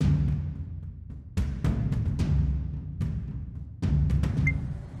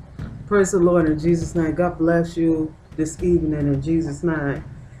Praise the Lord in Jesus' name. God bless you this evening in Jesus' name.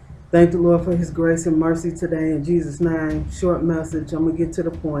 Thank the Lord for his grace and mercy today in Jesus' name. Short message. I'm going to get to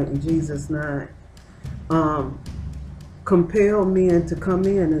the point in Jesus' name. Compel men to come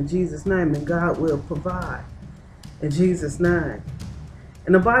in Jesus' name, and God will provide in Jesus' name.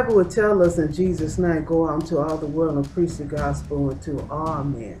 And the Bible will tell us in Jesus' name, go out into all the world and preach the gospel unto all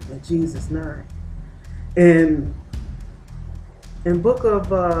men in Jesus' name. And in book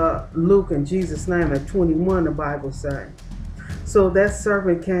of Luke in Jesus' name at 21, the Bible says, so that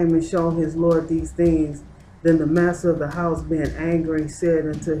servant came and showed his Lord these things. Then the master of the house, being angry, said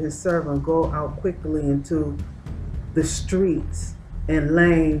unto his servant, go out quickly into the streets and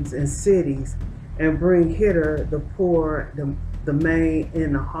lanes and cities, and bring hither the poor, the maid,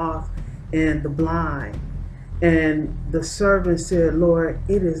 and the halt, and the blind. And the servant said, Lord,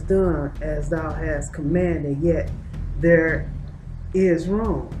 it is done as thou hast commanded, yet there is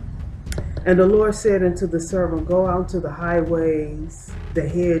room. And the Lord said unto the servant, go out to the highways, the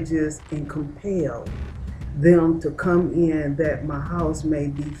hedges, and compel them to come in, that my house may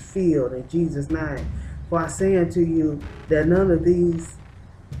be filled in Jesus' name. For I say unto you that none of these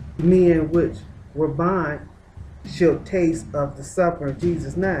men which were bound shall taste of the supper in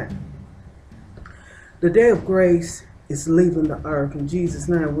Jesus' name. The day of grace is leaving the earth in Jesus'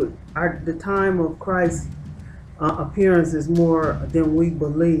 name. The time of Christ's appearance is more than we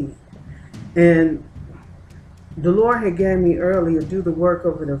believe. And the Lord had gave me earlier do the work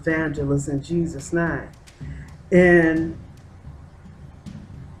of an evangelist in Jesus' name. And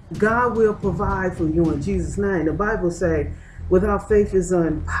God will provide for you in Jesus' name. The Bible says, without faith it's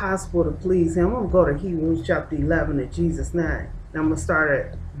impossible to please him. I'm going to go to Hebrews chapter 11 in Jesus' name. And I'm going to start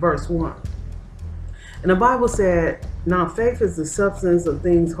at verse 1. And the Bible said, now faith is the substance of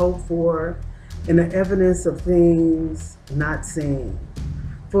things hoped for, and the evidence of things not seen.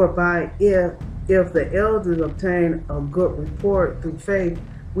 For if the elders obtain a good report through faith,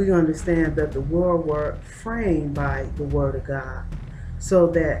 we understand that the world were framed by the word of God, so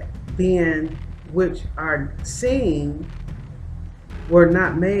that being which are seen were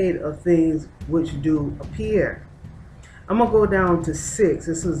not made of things which do appear. I'm going to go down to 6.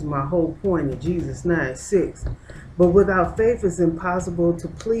 This is my whole point in Jesus' name. 6. But without faith it's impossible to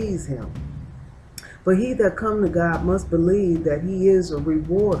please him. For he that come to God must believe that he is a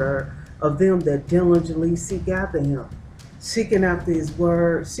rewarder of them that diligently seek after him. Seeking after his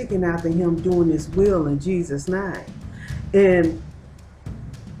word, seeking after him, doing his will in Jesus' name. And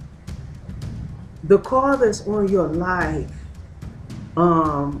the call that's on your life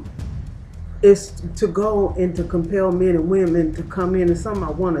is to go and to compel men and women to come in. And something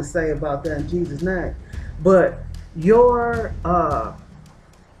I want to say about that in Jesus' name. But you're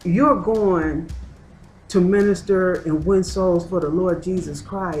going to minister and win souls for the Lord Jesus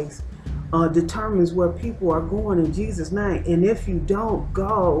Christ determines where people are going in Jesus' name. And if you don't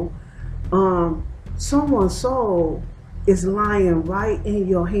go, someone's soul is lying right in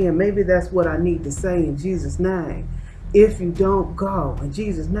your hand. Maybe that's what I need to say in Jesus' name. If you don't go in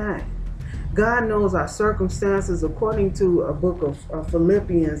Jesus' name. God knows our circumstances, according to a book of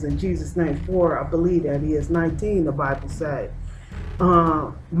Philippians in Jesus' name 4, I believe that is 19, the Bible says.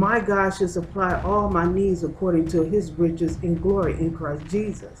 My God should supply all my needs according to his riches in glory in Christ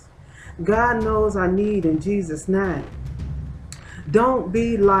Jesus. God knows our need in Jesus' name. Don't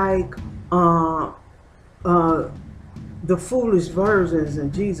be like the foolish virgins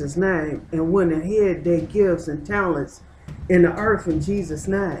in Jesus' name and went and hid their gifts and talents in the earth in Jesus'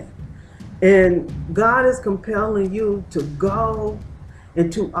 name. And God is compelling you to go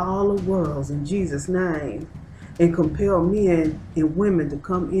into all the worlds in Jesus' name and compel men and women to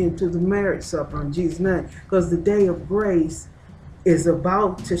come into the marriage supper in Jesus' name, because the day of grace is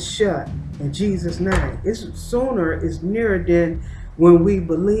about to shut in Jesus' name. It's sooner, it's nearer than when we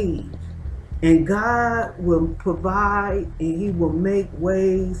believe. And God will provide and he will make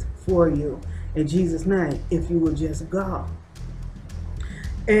ways for you in Jesus' name if you will just go.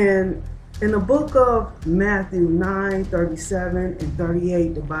 And in the book of Matthew 9:37 and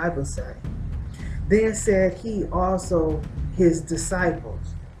 38, the Bible says, then said he also his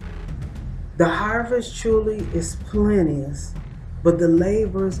disciples, the harvest truly is plenteous, but the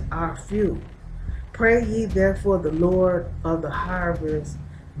laborers are few. Pray ye therefore the Lord of the harvest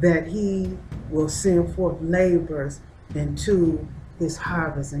that he will send forth laborers into his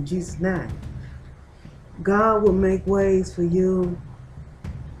harvest in Jesus' name. God will make ways for you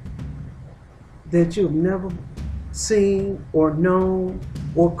that you've never seen or known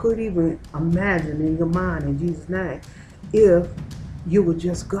or could even imagine in your mind in Jesus' name, if you would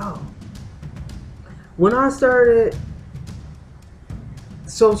just go. When I started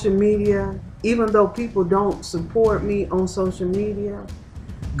social media, even though people don't support me on social media,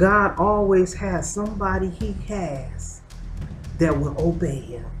 God always has somebody he has that will obey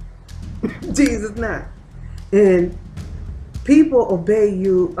him. Jesus not. And people obey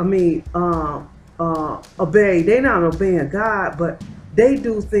you, obey, they're not obeying God, but they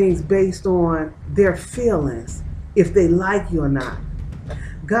do things based on their feelings, if they like you or not.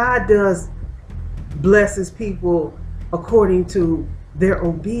 God does blesses people according to their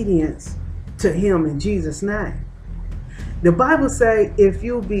obedience to him in Jesus' name. The Bible says, if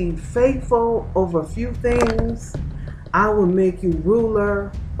you be faithful over a few things, I will make you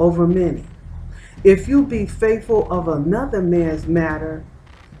ruler over many. If you be faithful of another man's matter,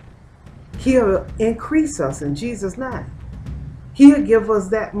 he'll increase us in Jesus' name. He'll give us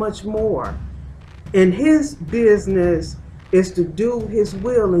that much more. And his business is to do his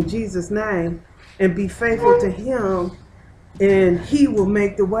will in Jesus' name and be faithful to him, and he will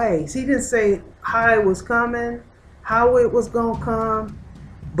make the ways. He didn't say how it was coming, how it was going to come,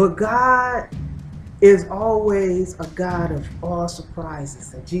 but God is always a God of all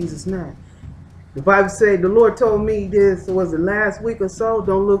surprises in Jesus' name. The Bible says, the Lord told me this, was the last week or so,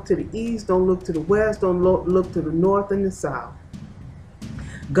 don't look to the east, don't look to the west, don't look to the north and the south.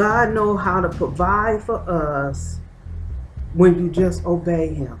 God knows how to provide for us when you just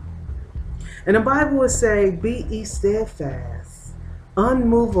obey him. And the Bible would say, be ye steadfast,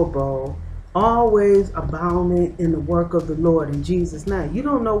 unmovable, always abounding in the work of the Lord in Jesus' name. You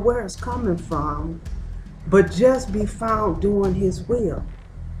don't know where it's coming from, but just be found doing his will.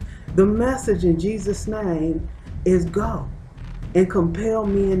 The message in Jesus' name is go and compel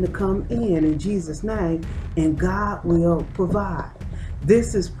men to come in Jesus' name, and God will provide.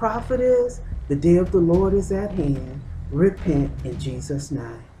 This is Prophetess. The day of the Lord is at hand. Repent in Jesus'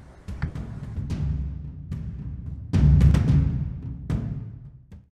 name.